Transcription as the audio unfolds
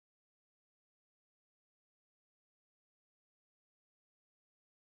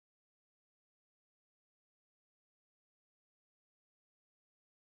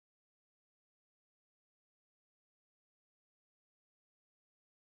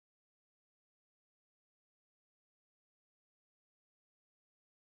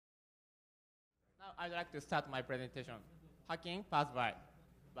I'd like to start my presentation, Hacking Parse.y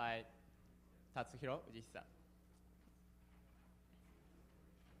by Tatsuhiro Ujihisa.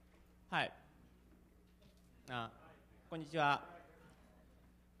 はい。こんにちは。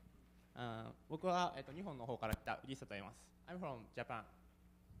僕は、日本の方から来たUjihisaと言います。I'm from Japan.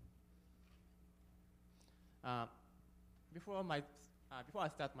 Before I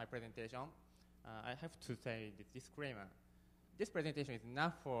start my presentation, I have to say this disclaimer. This presentation is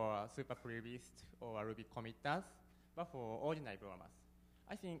not for super prevists or Ruby committers, but for ordinary programmers.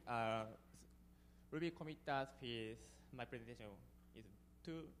 I think Ruby committers feels my presentation is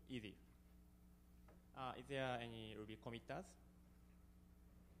too easy. Is there any Ruby committers?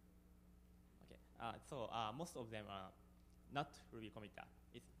 Okay. So most of them are not Ruby committer.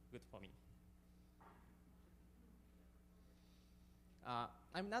 It's good for me.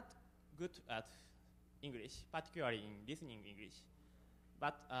 I'm not good at English, particularly in listening English.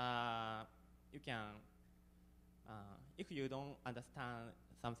 But you can, if you don't understand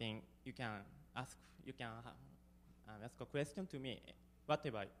something, you can ask a question to me,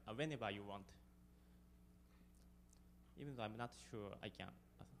 whenever you want. Even though I'm not sure I can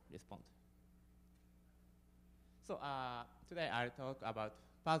respond. So today I'll talk about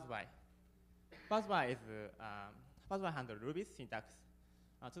parse.y. Parse.y is parse.y handles Ruby's syntax.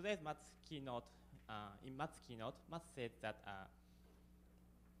 Today's Matt's keynote. In Matt's keynote, Matt said that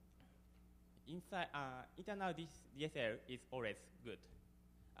internal DSL is always good.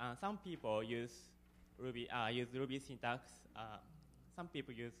 Some people use Ruby syntax. Some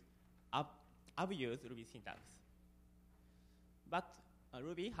people abuse Ruby syntax. But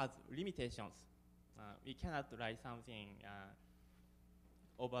Ruby has limitations. We cannot write something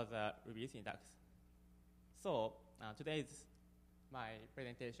over the Ruby syntax. So today's my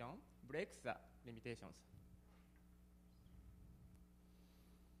presentation breaks the limitations.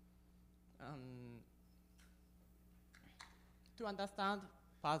 To understand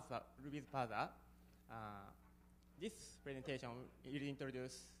Ruby's parser, this presentation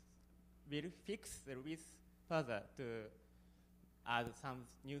will fix the Ruby's parser to add some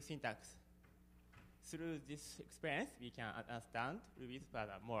new syntax. Through this experience, we can understand Ruby's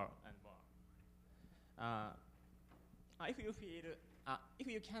parser more and more. If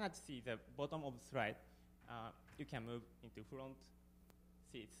you cannot see the bottom of the slide, you can move into front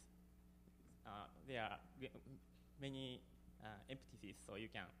seats. There are many empty seats, so you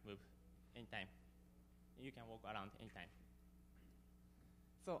can move anytime. You can walk around anytime.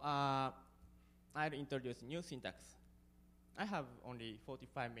 So I'll introduce new syntax. I have only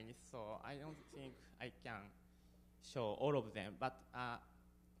 45 minutes, so I don't think I can show all of them, but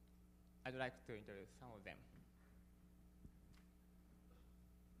I'd like to introduce some of them.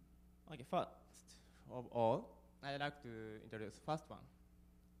 Okay, first of all, I'd like to introduce the first one.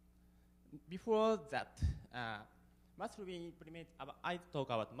 Before that, I talk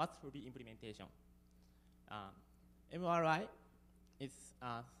about Math Ruby implementation. MRI is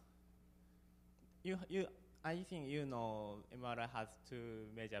I think you know MRI has two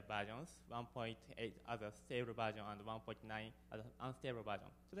major versions, 1.8 as a stable version and 1.9 as an unstable version.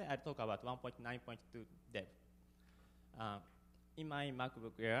 Today I'll talk about 1.9.2 dev. In my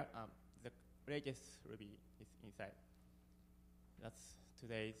MacBook Air, the latest Ruby is inside. That's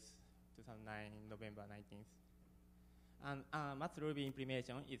today's 2009, November 19th. And Math Ruby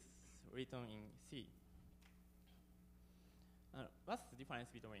implementation is written in C. What's the difference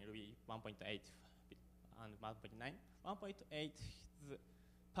between Ruby 1.8 and 1.9? 1.8's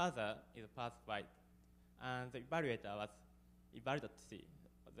parser is parse.y, and the evaluator was eval.c,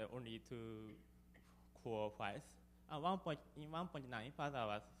 the only two core files. And in 1.9,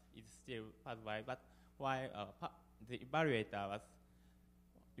 parser is still parse.y, but while the evaluator was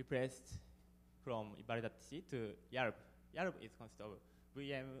replaced from eval.c to YARB. YARB is consist of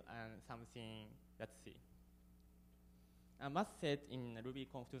VM and something.c. Matt said in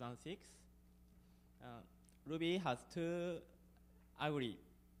RUBYCONF 2006, Ruby has two ugly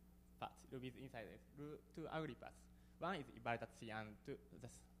parts. Ruby is inside it. Two ugly parts. One is eval.c and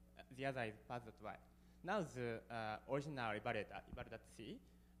the other is parse.y. Now the original evaluator, eval.c,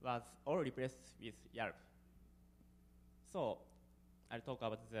 was all replaced with YARB. So I'll talk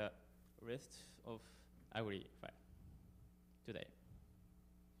about the rest of ugly file today.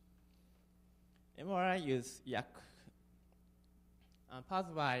 MRI use YAC.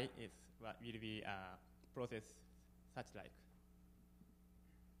 Parse.y will be a process such like.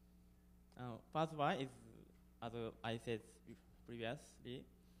 Parse.y is, as I said previously,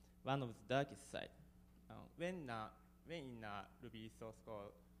 one of the darkest side. When in Ruby source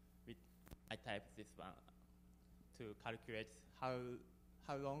code, I type this one to calculate how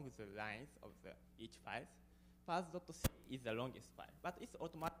how long the lines of each file. Parse.c is the longest file, but it's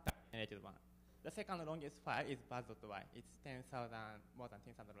automatically generated one. The second longest file is parse.y. It's 10,000, more than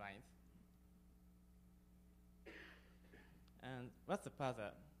 10,000 lines. And what's the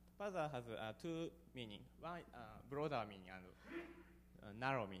parser? Parser has two meanings. One broader meaning and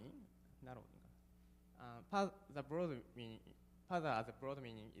narrow meaning. The broad meaning, parser as a broad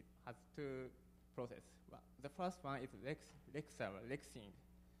meaning, it has two processes. Well, the first one is lexing,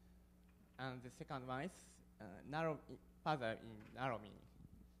 and the second one is parser in narrow meaning.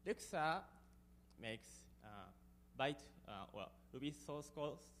 Lexer makes byte or Ruby source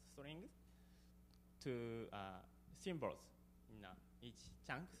code strings to symbols in each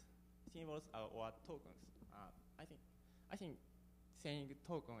chunks. Symbols or tokens. I think saying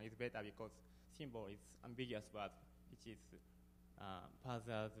token is better because symbol is ambiguous word, which is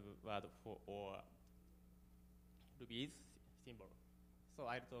parser's word for or Ruby's symbol. So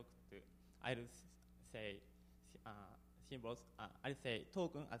I'll say symbols. I'll say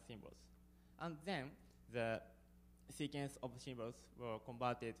token as symbols, and then the sequence of symbols were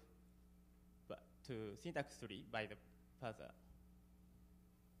converted to syntax tree by the parser.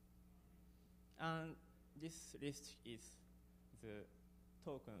 And this list is the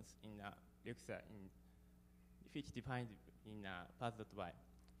tokens in Lexer which defined in parse.y.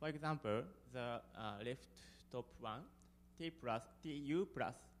 For example, the left top one, tu plus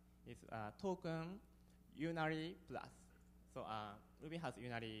is token unary plus. So Ruby has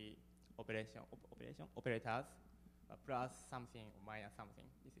unary operators plus something or minus something.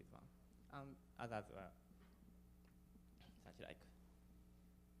 This is one, and others are such like.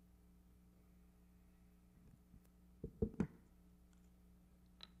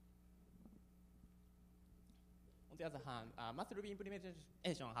 On the other hand, mass Ruby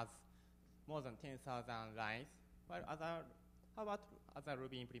implementation has more than 10,000 lines, while how about other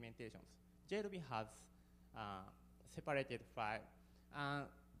Ruby implementations? JRuby has separated file, and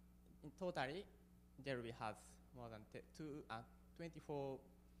in totally, JRuby has more than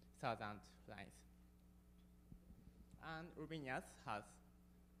 24,000 lines. And Rubinius has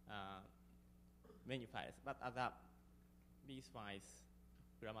many files, but other big one is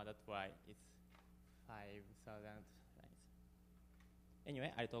grammar.y is 5,000 lines.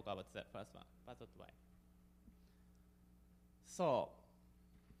 Anyway, I'll talk about the first one, parse.y. So,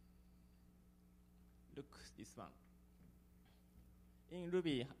 look this one. In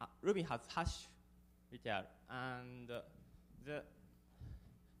Ruby, Ruby has hash return, and the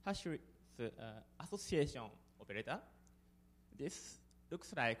hash association operator. This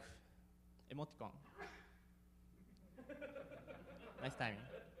looks like emoticon. Nice timing.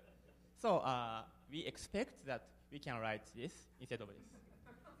 So we expect that we can write this instead of this.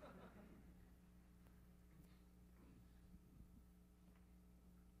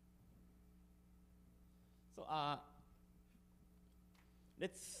 So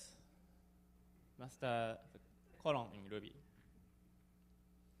let's master the colon in Ruby.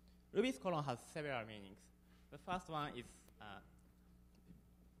 Ruby's colon has several meanings. The first one is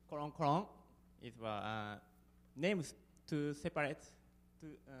colon is names to separate to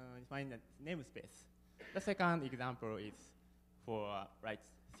define the namespace. The second example is for write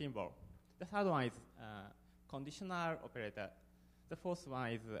symbol. The third one is conditional operator. The fourth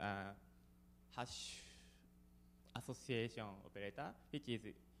one is hash association operator, which is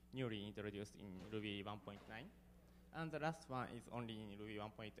newly introduced in Ruby 1.9. And the last one is only in Ruby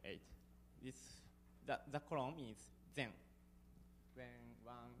 1.8. The colon means then. When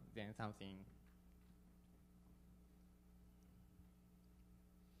one, then something.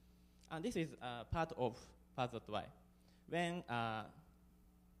 And this is part of parse.y. When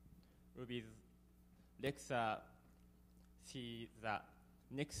Ruby's Lexer sees the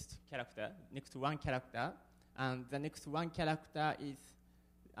next one character, and the next one character is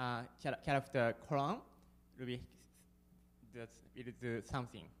character colon, Ruby will do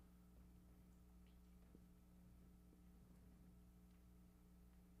something.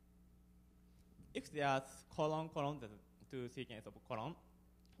 If there's colon, the two sequence of colon,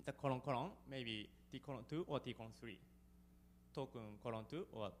 the colon may be t colon 2 or t colon 3. Token colon 2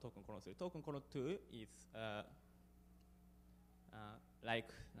 or token colon 3. Token colon 2 is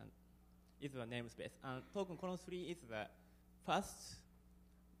is the namespace, and token colon 3 is the first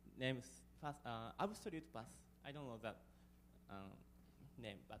absolute path. I don't know that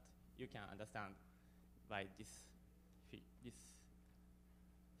name, but you can understand by this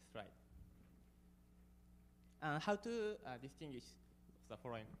slide. How to distinguish the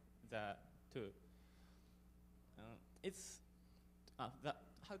following the two? It's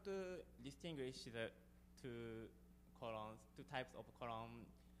how to distinguish the two columns, two types of column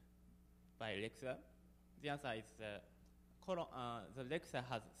by lexer. The answer is the lexer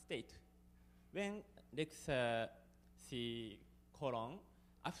has state. When lexer see column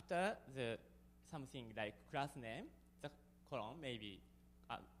after the something like class name, the column maybe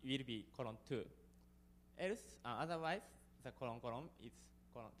will be column 2. Else, otherwise, the column is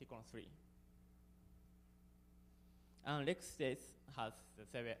T column 3. And Lex has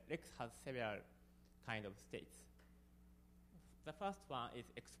several kind of states. The first one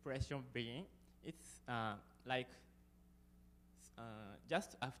is expression begin. It's like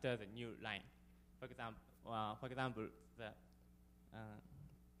just after the new line. For example,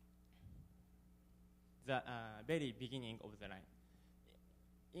 the very beginning of the line.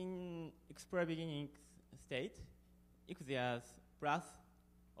 In express beginning state, if there's plus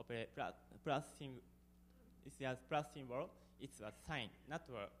symbol, it's a sign, not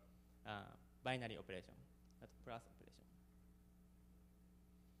a binary operation, not plus operation.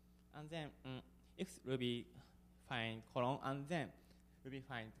 And then if Ruby find colon, and then Ruby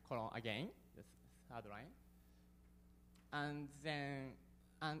find colon again, the third line. And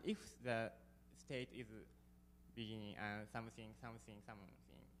if the state is beginning and something,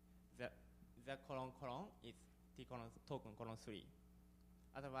 the colon is T colon token colon 3.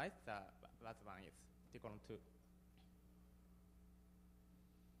 Otherwise, the last one is T colon 2.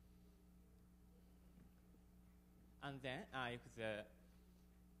 And then if the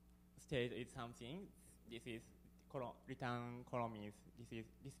state is something, this is return column means this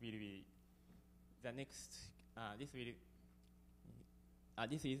will be the next.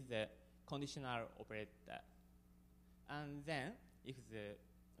 This is the conditional operator. And then if the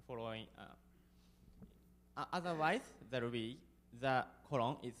following, otherwise there will be the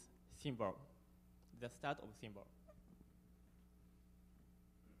colon is symbol, the start of symbol.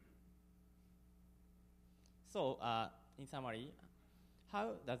 So in summary,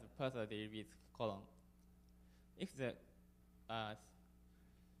 how does the parser deal with colon? If the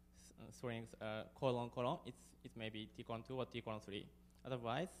strings colon, it may be T colon 2 or T colon 3.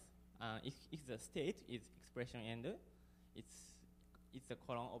 Otherwise, if the state is expression end, it's the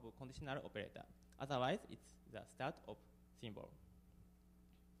colon of conditional operator. Otherwise, it's the start of symbol.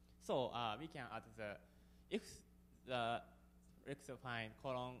 So we can add if the lexer find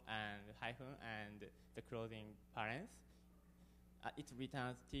colon and hyphen and the closing parens, it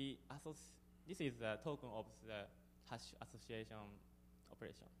returns T. This is the token of the hash association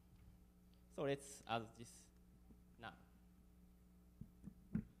operation. So let's add this now.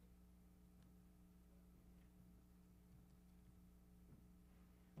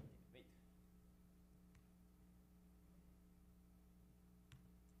 Wait.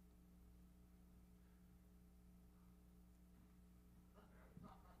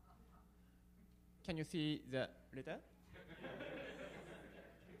 Can you see the letter?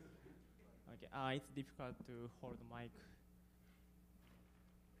 Okay, it's difficult to hold the mic.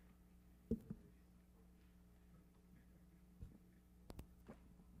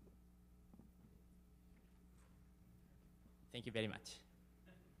 Thank you very much.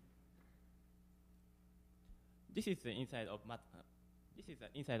 This is the inside of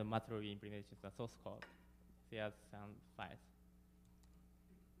MathRuby implementation, the source code. There's some files.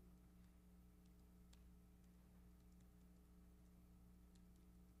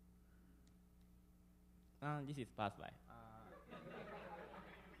 And this is parse.y.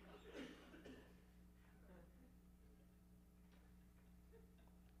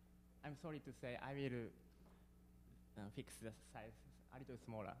 I'm sorry to say, I will fix the size a little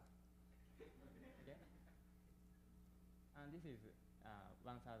smaller. Okay? And this is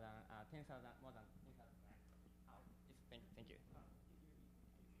 10,000, more than 10,000. Thank you.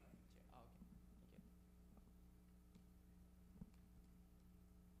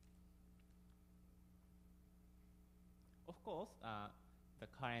 Of course, the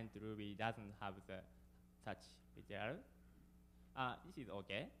current Ruby doesn't have such literal. This is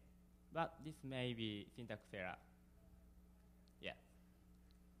okay, but this may be syntax error. Yeah.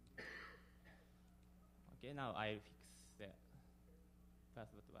 Okay, now I'll fix the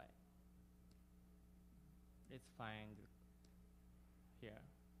parse.y. Let's find here.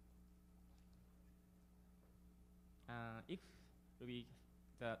 If Ruby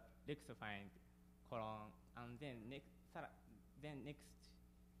the lexer find colon and then next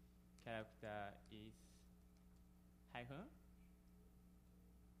character is hyphen,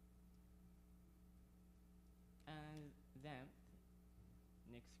 and then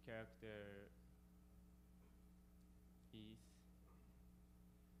next character is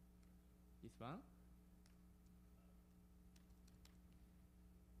this one.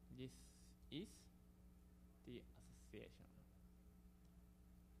 This is the fixation.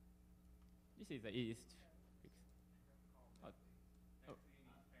 This is the easiest fix.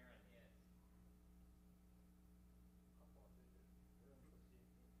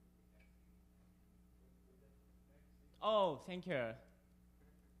 Oh, thank you.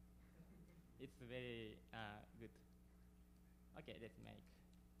 It's very good. Okay, let's make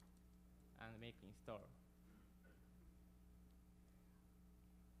and make install.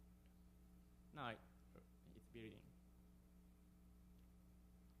 Now it's building.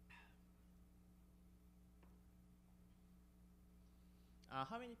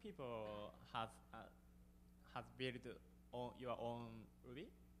 How many people has built your own Ruby?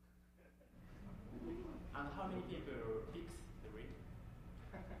 And how many people fix the Ruby?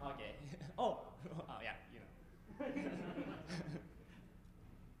 Okay. Oh, yeah, you know.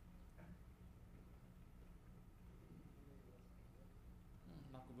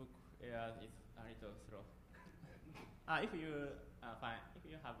 MacBook Air is a little slow. If you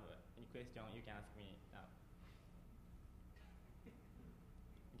have any question, you can ask me now.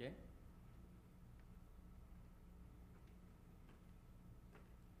 Okay.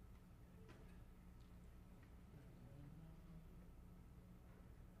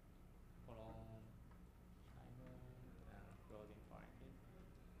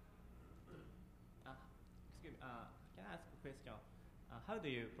 Excuse me, can I ask a question? How do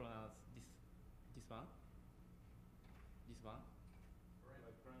you pronounce this one? This one?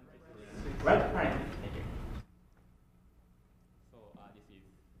 Right parenthesis. Thank you. So this is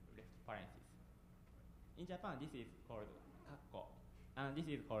left parenthesis. In Japan, this is called kakko, and this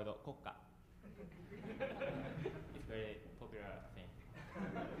is called kokka. It's very popular thing.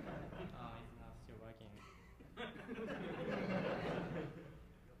 It's not still working.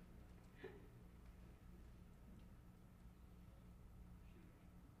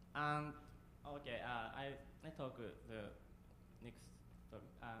 And okay, I talk the next topic.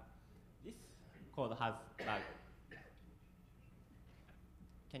 This code has bug.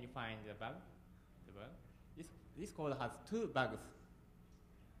 Can you find the bug? The bug. This code has 2 bugs.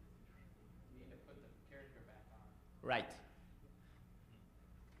 You need to put the character back on. Right.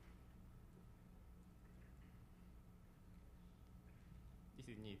 This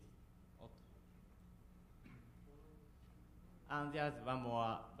is needs. And there's one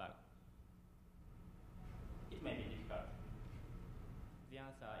more bug. It may be difficult. The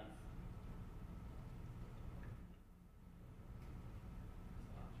answer is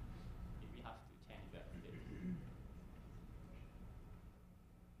we have to change that state.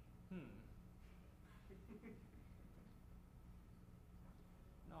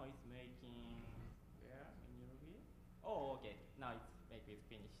 Now it's making where in Ruby? Oh, okay. Now it's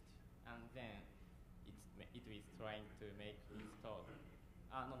finished, and then it is trying to make install.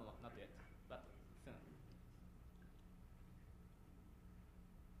 No, not yet, but soon.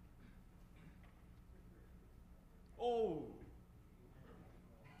 Oh,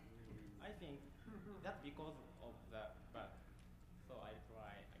 I think that's because of the bug. So I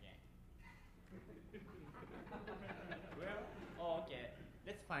try again. Well, okay,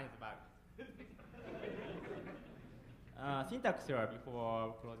 let's find the bug. Syntax error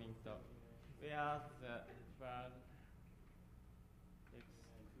before closing the. Where's the bug?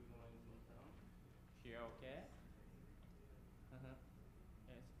 Here, okay.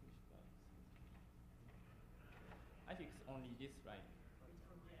 Yes, which bug? I fix only this line.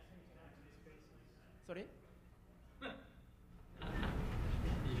 Sorry? I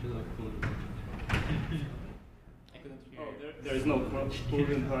couldn't hear. Oh, there is no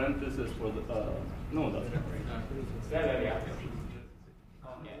closing parenthesis for the. No, that's not right. Yeah.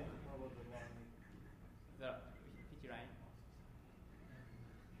 Okay. The which line?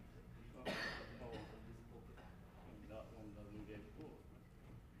 That one doesn't get full.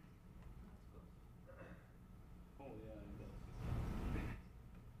 Oh, yeah, it does.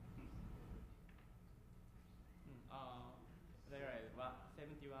 There is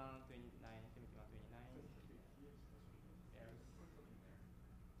 71, 29, 71, 29. Yes.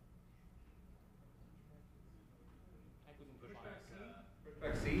 I couldn't find.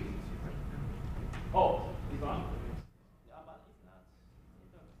 Press C. Oh, this one? Yeah, but it's not.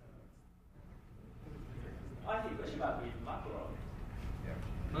 I think which bug is macro.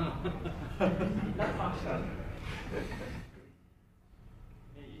 Not function.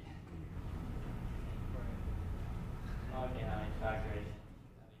 Maybe. Okay, I calculate.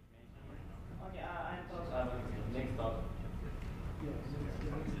 Okay, I thought next topic.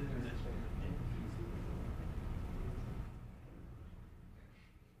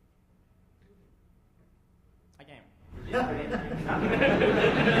 Again.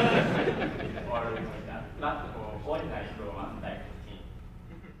 Or like that. flat or ordinary from like 15.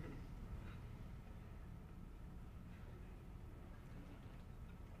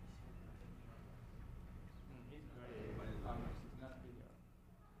 It's very not video.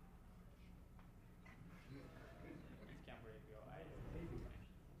 It can break your eye.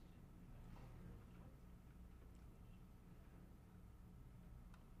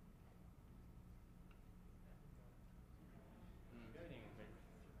 Building is very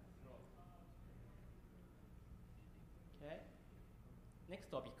slow. Okay. Next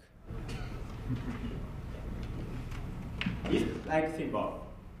topic. This like symbol.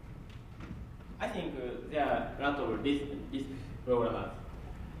 I think there are a lot of this programmers.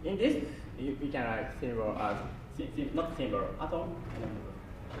 In this, we can write symbol as not symbol atom.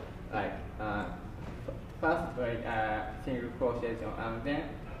 Like first single quotation and then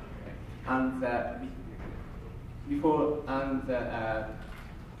before and the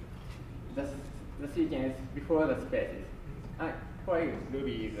sequence before the spaces. For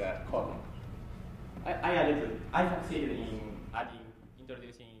Ruby is common. I succeeded in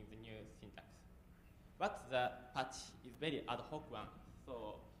introducing the new syntax. But the patch is very ad hoc one.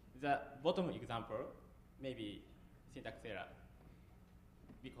 So the bottom example may be syntax error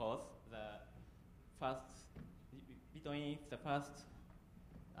because the first between the first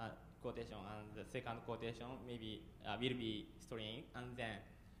quotation and the second quotation maybe will be string and then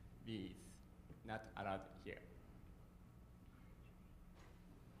be not allowed here.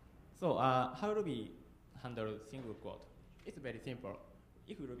 So how Ruby handle single quote? It's very simple.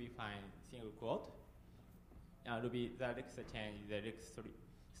 If Ruby find single quote, Ruby the Alexa change the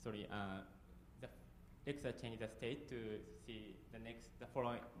story the Alexa change the state to see the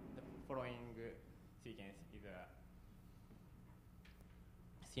following sequence is a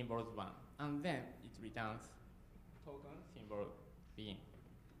symbols one, and then it returns token symbol begin.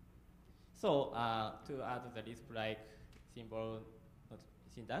 So to add the list like symbol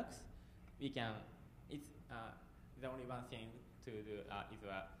syntax, we can. It's the only one thing to do is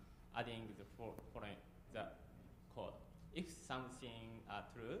adding the following the code. If something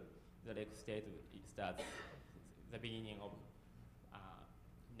true, the next state it starts the beginning of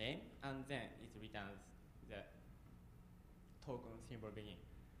name, and then it returns the token symbol begin.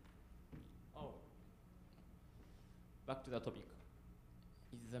 Oh, back to the topic.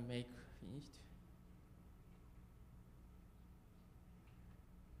 Is the make finished?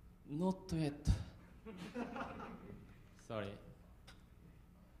 Not yet. Sorry.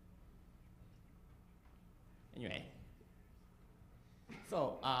 Anyway.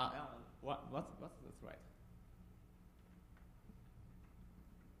 So, what's the slide?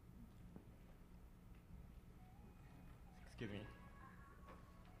 Excuse me.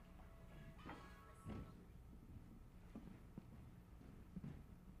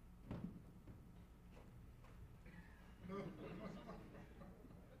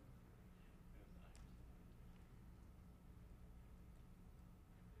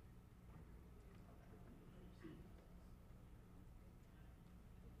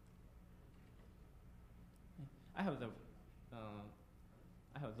 I have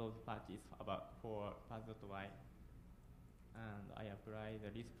those patches for parse.y, and I apply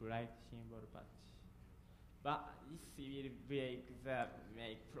the list right symbol patch. But this will break the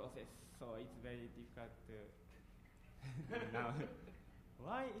make process, so it's very difficult to now.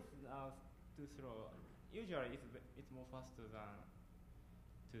 Why is now too slow? Usually it's more faster than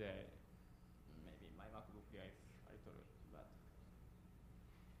today. Maybe my MacBook Air is a little, but.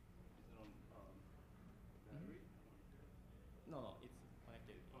 Is it on battery? No, it's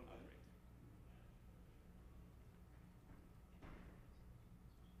connected on Android.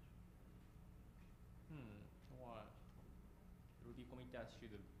 Or Ruby committer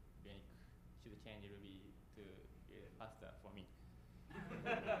should change Ruby to be faster for me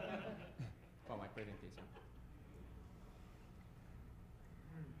for my presentation.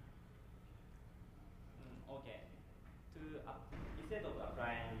 Okay. Instead of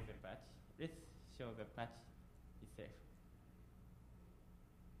applying the patch, let's show the patch itself.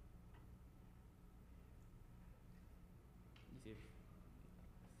 This is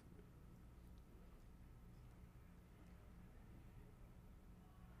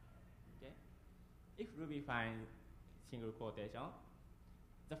okay. If Ruby finds single quotation,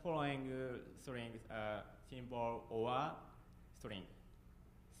 the following strings are symbol or string.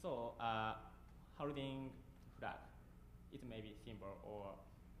 So holding flag, it may be symbol or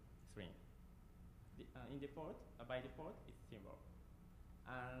string. In default, by default, it's symbol.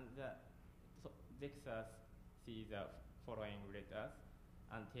 And so Dexter sees the following letters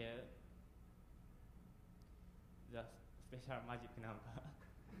until the special magic number.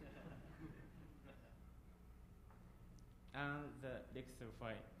 and the Lex will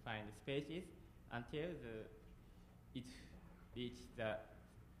find spaces until it reaches the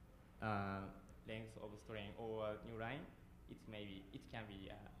length of string or new line. It can be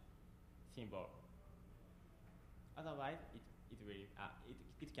a symbol. Otherwise,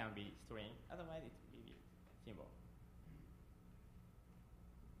 it can be string. Otherwise, it will be symbol.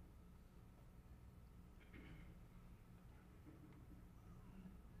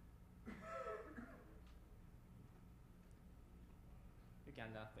 You can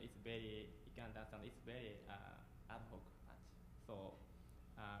understand it's very ad hoc patch. So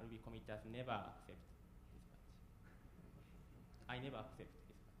Ruby committers never accept this patch. I never accept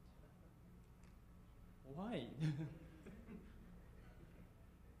this patch. Why?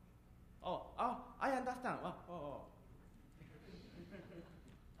 I understand. Oh.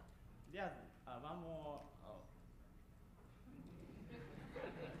 There's one more.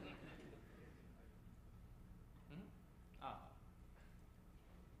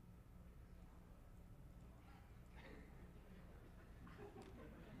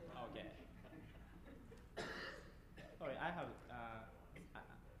 Okay. Sorry, I have.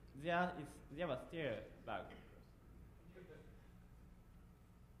 There was still bug.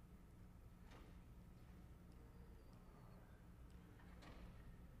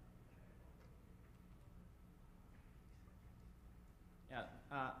 Yeah.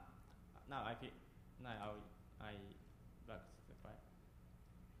 Now I back to the file.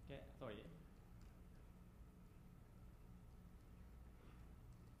 Okay. Sorry.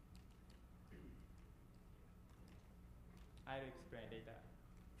 I'll explain later.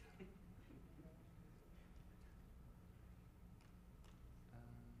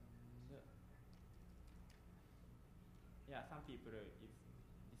 Yeah, some people is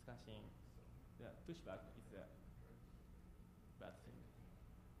discussing the pushback is a bad thing.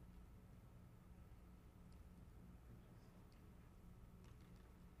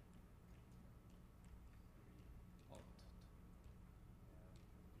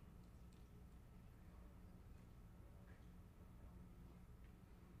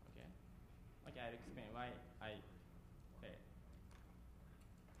 Okay, I'll explain why I failed.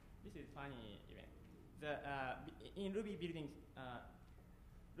 This is funny event. In Ruby building,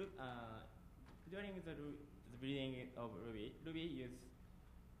 during the building of Ruby use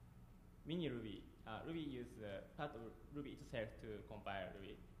mini Ruby. Ruby use part of Ruby itself to compile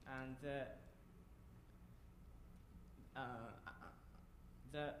Ruby, and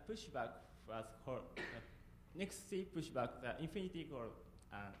the pushback was called next C pushback, the infinity call.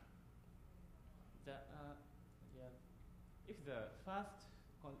 If the first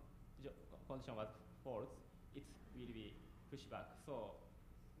condition was false, it will be pushback. So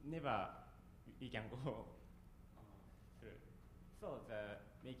never we can go through. So the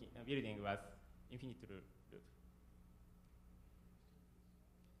building was infinite loop.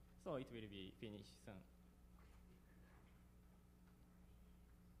 So it will be finished soon.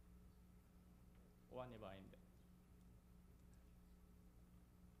 Or never end.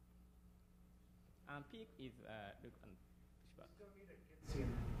 And peak is look and pushback. You still need a get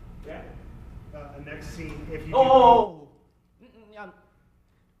scene. Yeah. A next scene if you. Oh! Yeah.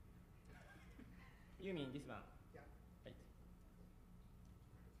 You mean this one? Yeah. Right.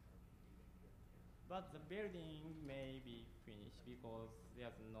 But the building may be finished because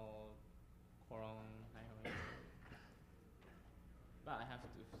there's no colon. But I have to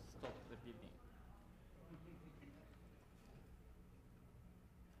stop the building.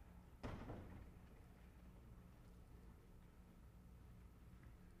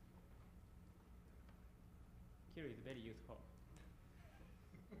 Here is very useful.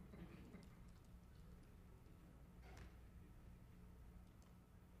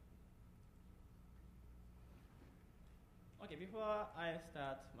 Okay, before I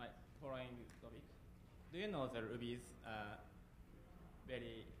start my following topic, do you know the Ruby's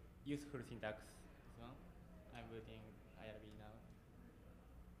very useful syntax? This one, I'm booting IRB now.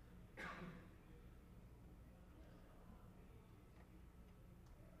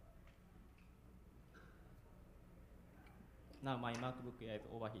 Now my MacBook is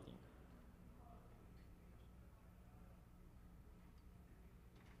overheating.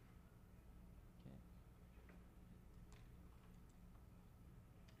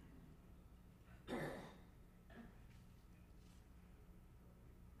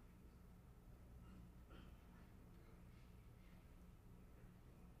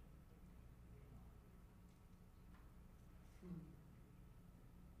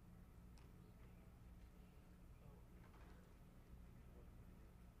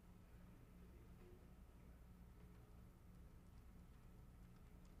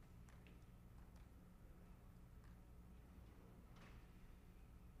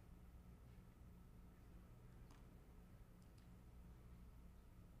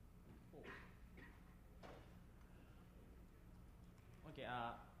 Okay,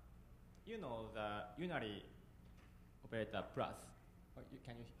 you know the unary operator plus.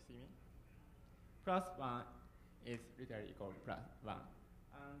 Can you see me? Plus 1 is literally equal plus 1.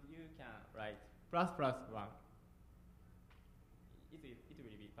 And you can write plus plus 1. It will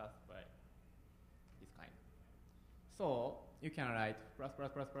be passed by this kind. So you can write plus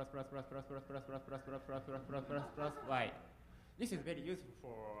plus plus plus plus plus plus plus plus plus plus plus plus plus plus plus plus y. This is very useful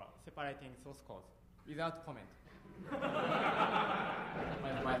for separating source code without comment.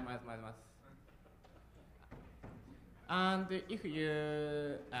 And if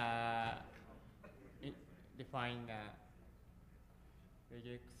you define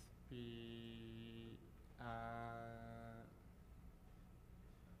regex p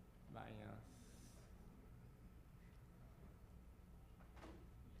minus,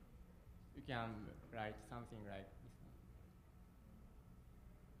 you can write something like this one.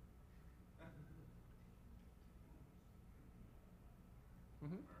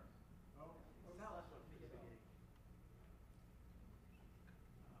 Mm-hmm.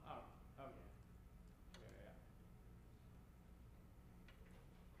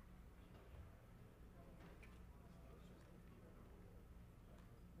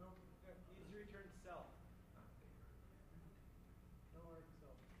 Needs to return self. No arg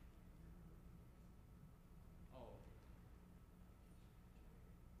self. Oh.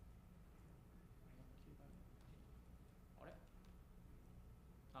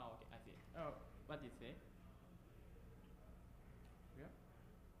 Oh, okay, I see. Oh, what did it say? Yeah?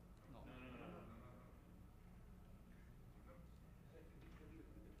 No.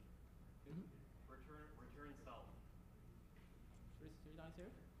 Return self. Please read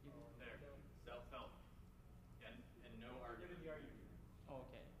answer. There. Self. And no argument. Given the argument. Oh,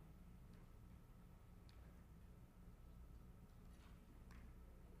 okay.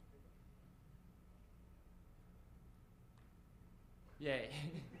 Yay.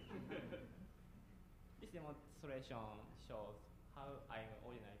 This demonstration shows how I'm an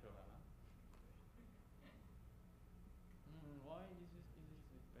ordinary programmer. Why is this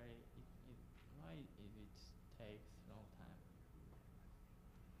very? Why is it takes long time?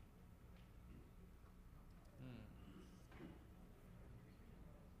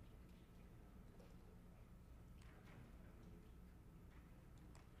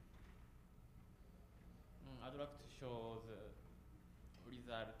 I'd like to show the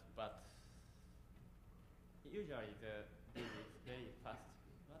result, but usually the day is very fast,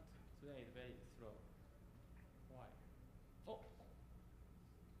 but today is very slow. Why? Oh!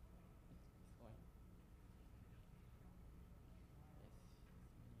 It's going. Yes.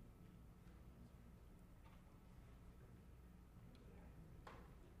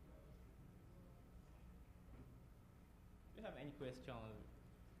 Do you have any questions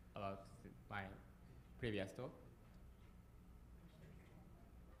about my previous talk?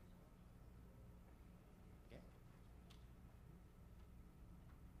 Okay.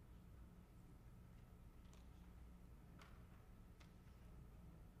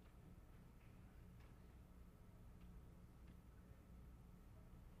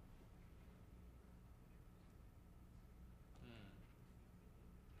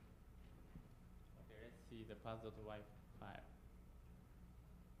 Okay, let's see the parse.y file.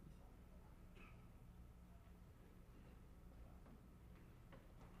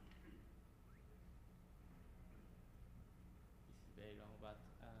 Very long, but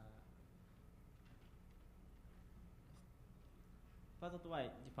parse.y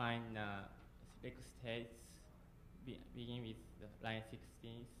define select states begin with the line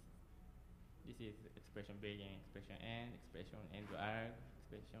 16. This is expression begin, expression end, expression end to arg,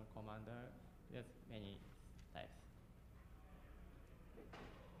 expression commander. There's many types. It's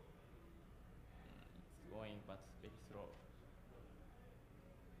going, but very slow.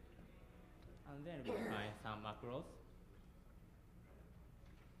 And then we define some macros.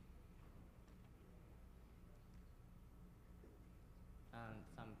 And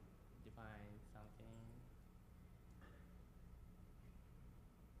some define something.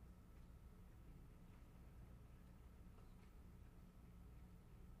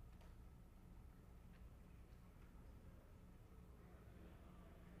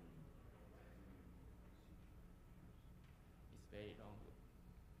 It's very long.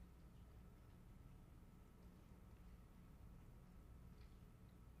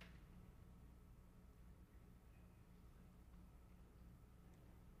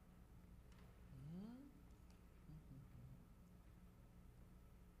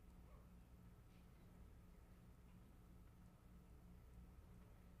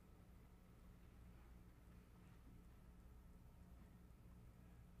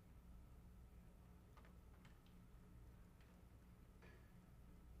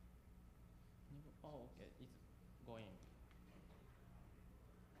 Oh, okay, it's going.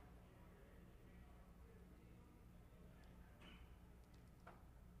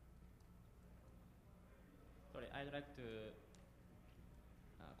 Sorry, I'd like to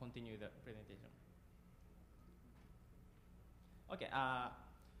continue the presentation. Okay,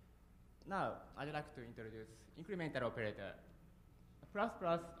 now I'd like to introduce incremental operator. Plus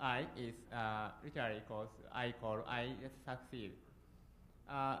plus I is literally equals I equal I that succeed.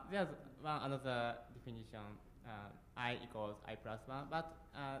 There's one another definition, I equals I plus one, but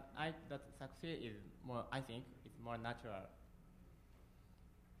I that succeed is more, I think, it's more natural.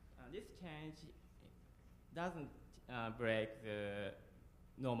 This change doesn't break the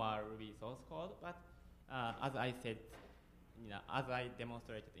normal Ruby source code, but as I said, as I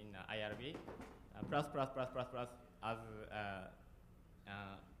demonstrated in IRB, plus plus plus plus plus as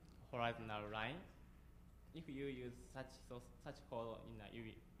horizontal line. If you use such code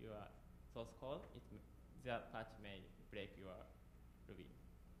in your source code, the patch may break your Ruby.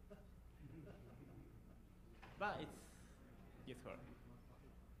 But it's useful.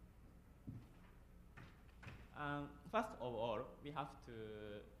 First of all, we have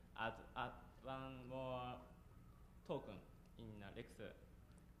to add one more token in Lexer.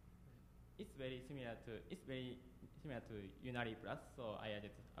 It's very similar to unary plus, so I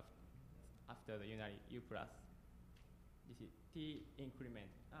added after the unary u plus. This is t increment.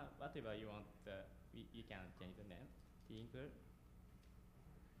 Whatever you want, you can change the name. T increment.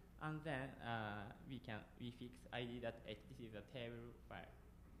 And then we fix id that h. This is a table file.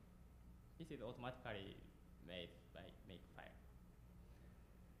 This is automatically made by makefile.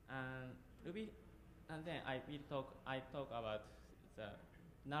 And Ruby, and then I talk about the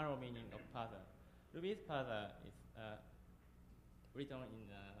narrow meaning of parser. Ruby's parser is written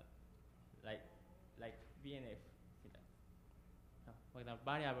in like BNF syntax. For example,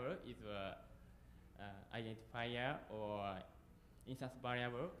 variable is identifier or instance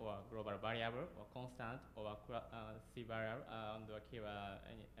variable or global variable or constant or C variable and a keyword,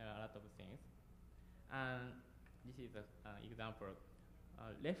 a lot of things. And this is an example.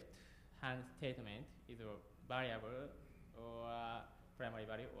 Left-hand statement is a variable or primary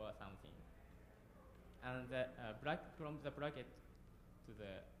value or something. And from the bracket to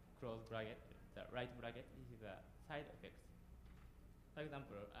the close bracket, the right bracket, this is a side effect. For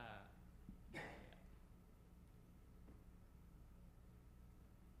example,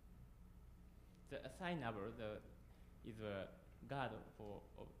 the assignable is a guard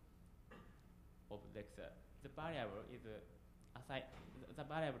of Lexer. The variable is the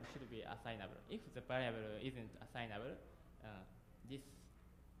variable should be assignable. If the variable isn't assignable,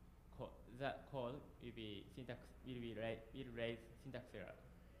 the code will raise syntax error.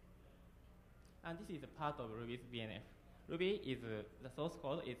 And this is a part of Ruby's BNF. Ruby is the source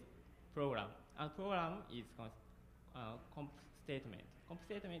code is program, and program is comp statement. Comp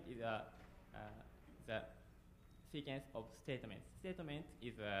statement is the sequence of statements. Statement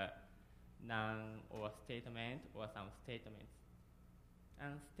is a noun or statement or some statements.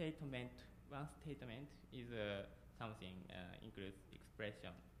 And one statement is something includes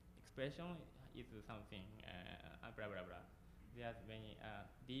expression. Expression is something blah blah blah. There's many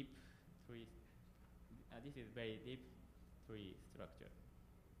deep tree. This is very deep tree structure.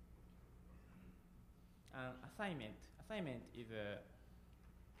 Assignment is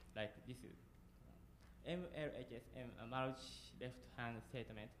like this is MLHS, a merge left-hand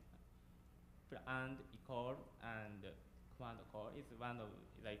statement, and equal and command call is one of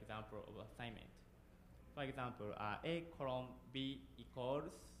the example of assignment. For example, A colon B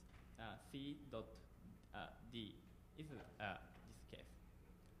equals C dot D is this case.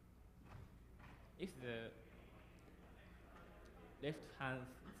 If the left-hand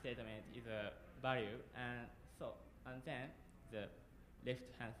statement is a value, and then the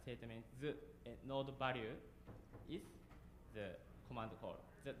left-hand statement, the node value is the command call.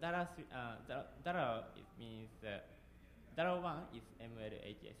 The $, it means $1 is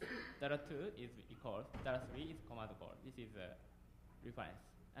MLHS, $2 is equals, $3 is command call. This is the reference.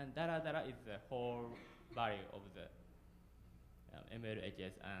 And $, is the whole value of the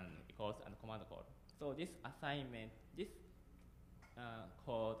MLHS and equals and command call. So this assignment, this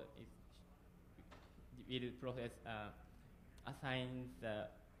code will process assigns the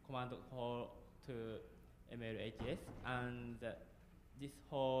command call to MLHS, and this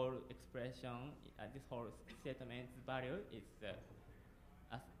whole expression, this whole statement's value is the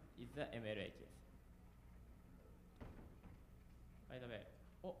MLHS. By the way,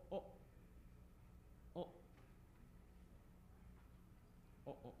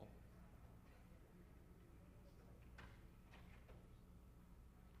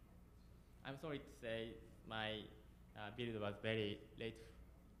 I'm sorry to say my build was very late,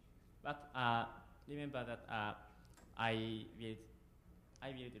 but remember that I built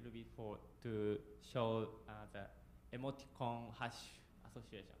Ruby to show the emoticon hash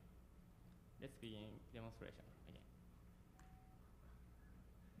association. Let's begin demonstration again.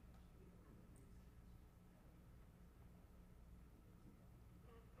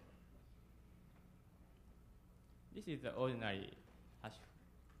 This is the ordinary hash.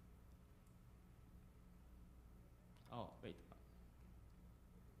 Oh, wait.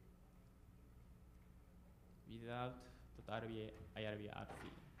 Without .rb, irb, rc.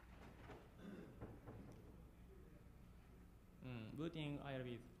 Booting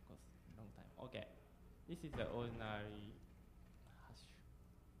irb costs long time. Okay. This is the ordinary hash.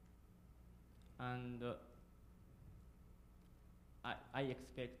 And I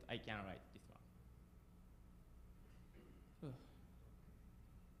expect I can write this one.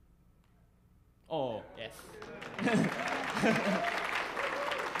 Oh, yes.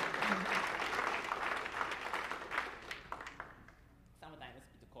 Sometimes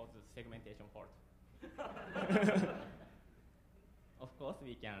it causes segmentation fault. Of course,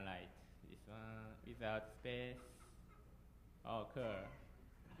 we can write this one without space. Oh, cool.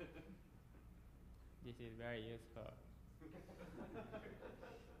 This is very useful.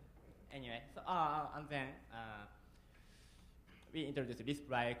 Anyway, so and then we introduce this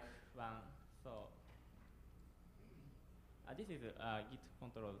break one. So this is Git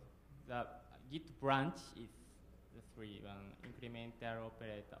control. The Git branch is the three one incremental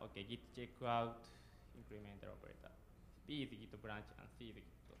operator. Okay, Git checkout, incremental operator. B is Git branch and C is Git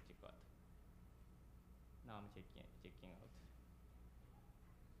checkout. Now I'm checking out.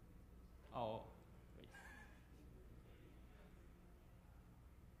 Oh, wait.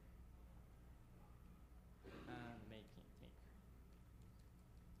 And make.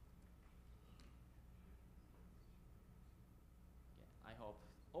 I hope.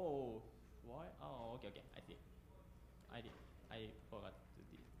 Oh, why? Oh, okay. I see. I forgot to do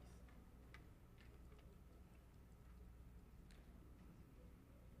this.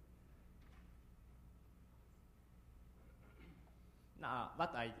 Now,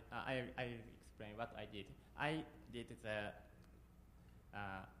 what I explain what I did. I did the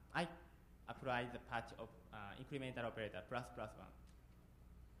I applied the patch of incremental operator ++1,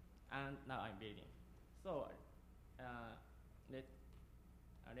 and now I'm building. So let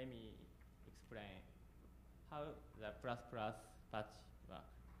me explain how the ++ patch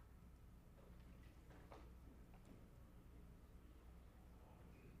works.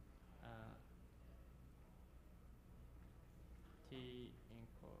 T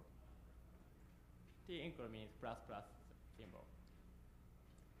equal means ++ symbol.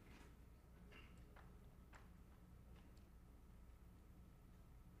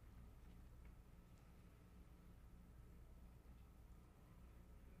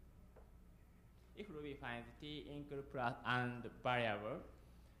 If Ruby finds T equal plus and variable,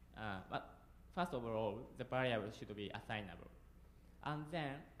 but first of all, the variable should be assignable. And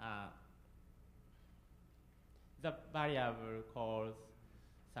then the variable calls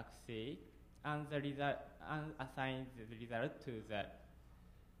succeed, and the result and assigns the result to the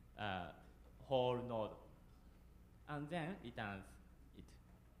whole node, and then returns it.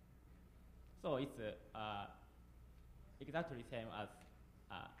 So it's exactly same as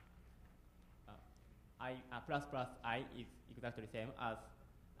I plus I is exactly same as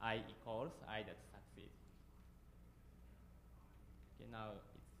I equals I that succeed. Okay, now it's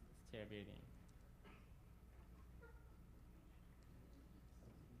still building.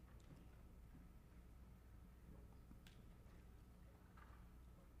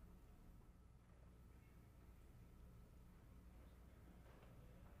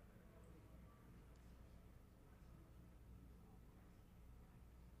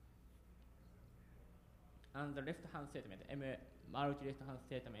 And the left-hand statement, multi-left-hand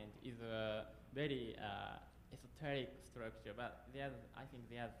statement, is a very esoteric structure, but I think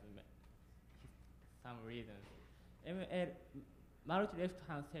there's some reasons.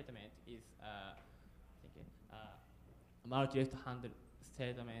 Multi-left-hand statement is multi-left-hand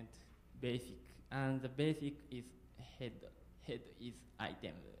statement basic, and the basic is head. Head is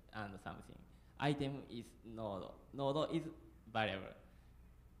item and something. Item is node. Node is variable.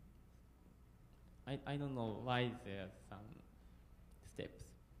 I don't know why there are some steps.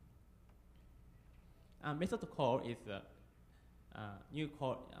 Method call is new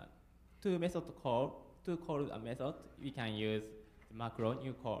call. To call a method, we can use the macro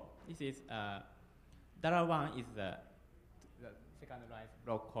new call. This is $1 is the second line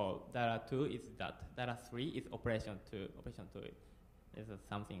block call. $2 is that. $3 is operation to it. This is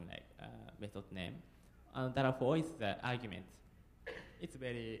something like method name. And therefore, is the argument. It's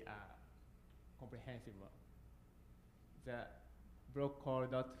very comprehensive. The block call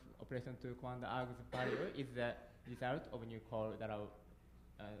dot operation to command args value is the result of new call that are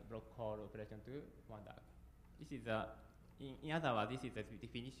block call operation to command arg. This is in other words, this is the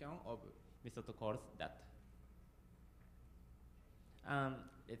definition of method calls that.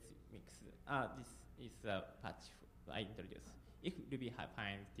 Let's mix. This is a patch I introduced. If Ruby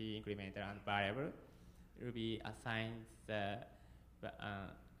finds the incremental and variable, Ruby assigns the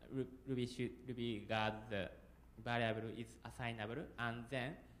Ruby guards the variable is assignable, and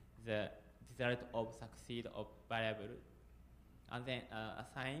then the result of succeed of variable, and then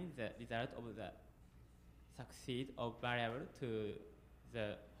assign the result of the succeed of variable to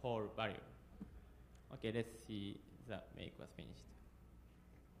the whole value. Okay, let's see the make was finished.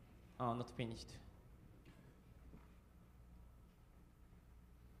 Oh, not finished.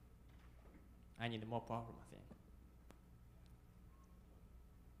 I need more powerful machine.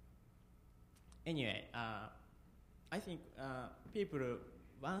 Anyway, I think people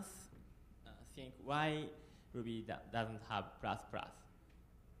once think why Ruby doesn't have plus plus,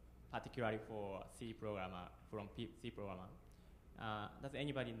 particularly for C programmer from C programmer. Does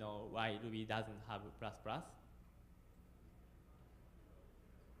anybody know why Ruby doesn't have plus plus?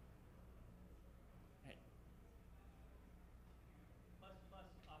 Hey. Plus plus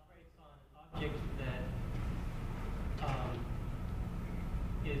operates on an object that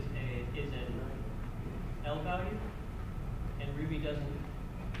is an L value, and Ruby doesn't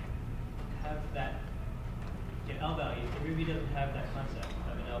have that L value. And Ruby doesn't have that concept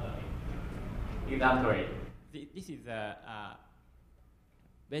of an L value. Exactly. This is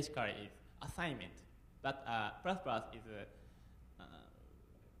basically is assignment, but plus plus is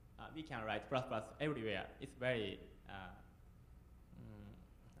we can write plus plus everywhere. It's very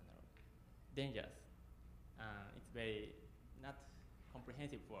dangerous. It's very not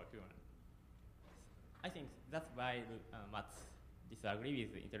comprehensive for human. I think that's why Mats disagree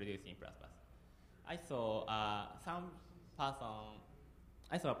with introducing plus plus. I saw a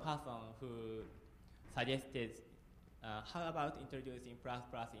person who suggested how about introducing plus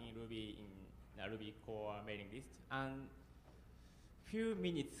plus in Ruby in the Ruby core mailing list, and few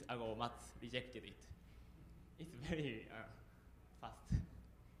minutes ago Mats rejected it. It's very fast.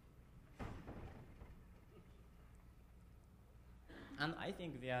 And I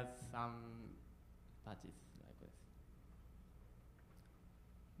think there's some patches like this.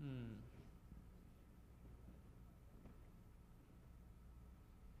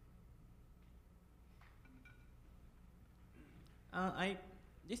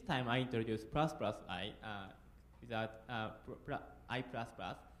 This time I introduced plus plus I without I plus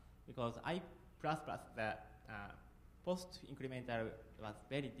plus, because I plus plus the post incremental was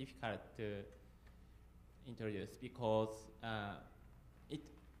very difficult to introduce because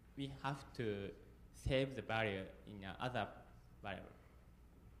we have to save the value in other variable.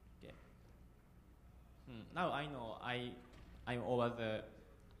 Okay. Now I know I'm over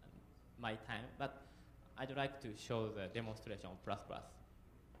my time, but I'd like to show the demonstration of plus plus.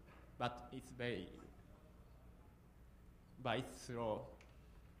 But it's slow.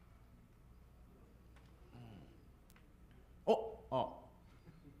 Oh,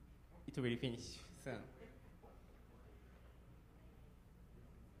 it will finish soon.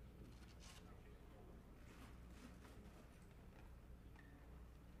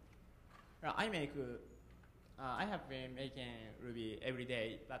 I have been making Ruby every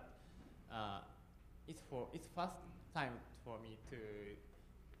day, but it's first time for me to.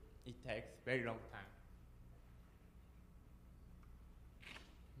 It takes very long time.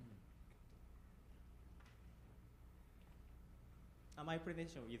 My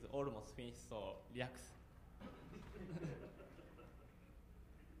presentation is almost finished, so relax.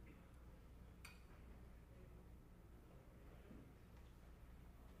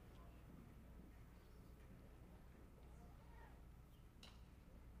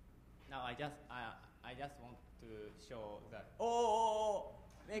 Now I just want to show that.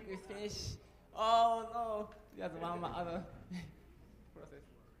 Make it finish. Oh no, there's one other process.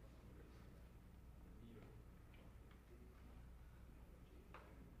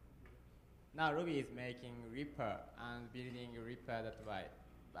 Now Ruby is making Reaper and building Reaper that way,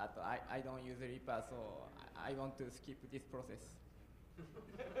 but I don't use Reaper, so I want to skip this process.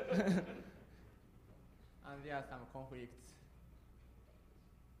 And there are some conflicts,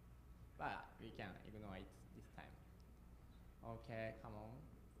 but we can ignore it this time. Okay, come on.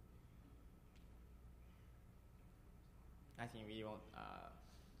 I think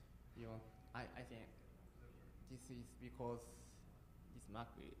I think this is because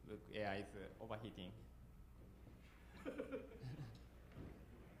MacBook Air is overheating.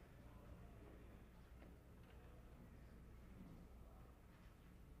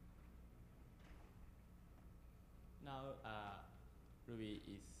 Now Ruby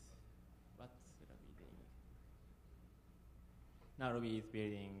is what's Ruby doing? Now Ruby is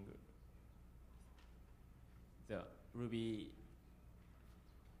building the Ruby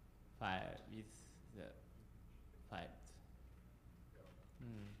file with the files.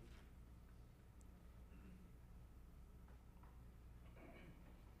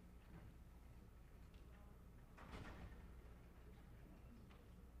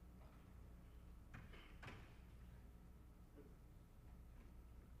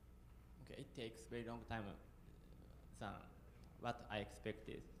 Okay, it takes very long time than what I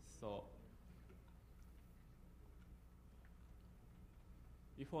expected. So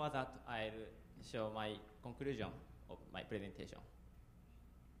before that, I'll show my conclusion of my presentation.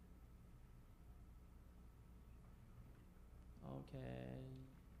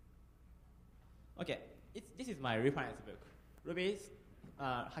 Okay, this is my reference book. Ruby's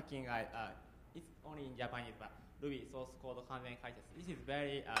hacking it's only in Japanese, but Ruby source code 完全解説. This is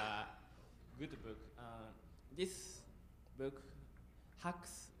very good book. This book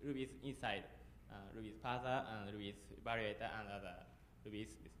hacks Ruby's inside, Ruby's parser and Ruby's evaluator and other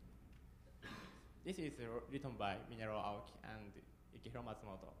Ruby's. This is written by Minoru Aoki and Yukihiro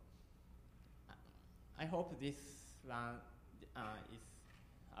Matsumoto. I hope this one is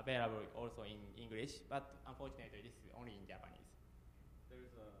available also in English, but unfortunately this is only in Japanese.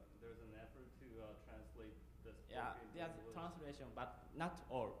 There's an effort to translate this book Yeah, into there's English. translation, but not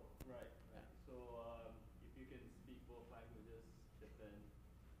all. Right. Yeah. So if you can speak both languages, then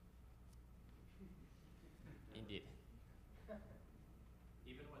Indeed.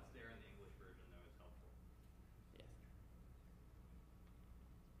 Even what's there in the English version, though, is helpful. Yes.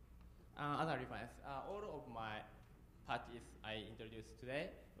 Other reference. All of my parties I introduced today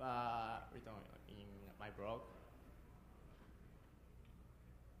were written in my blog.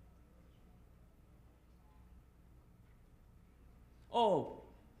 Oh!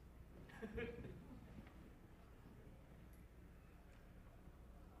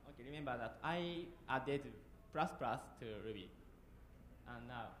 Okay, remember that I added plus plus to Ruby, and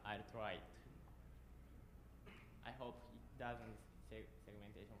now I'll try it. I hope it doesn't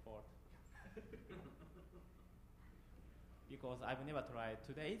segmentation fault. Because I've never tried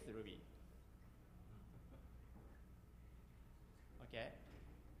today's Ruby. Okay,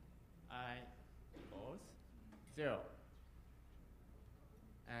 I equals 0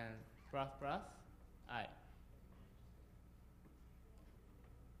 and plus plus I.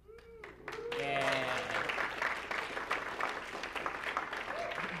 Yeah.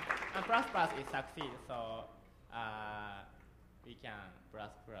 And plus plus is succeed, so we can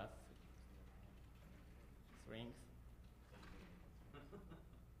plus plus strings.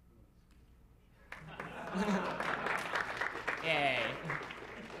 Yay.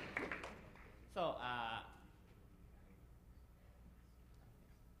 So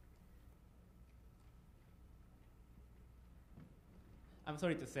I'm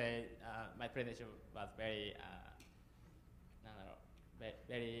sorry to say my presentation was very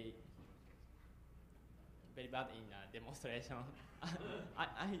very bad in demonstration. I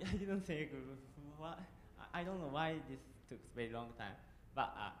didn't think I don't know why this took very long time,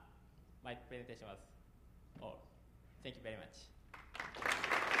 but my presentation was all. Thank you very much.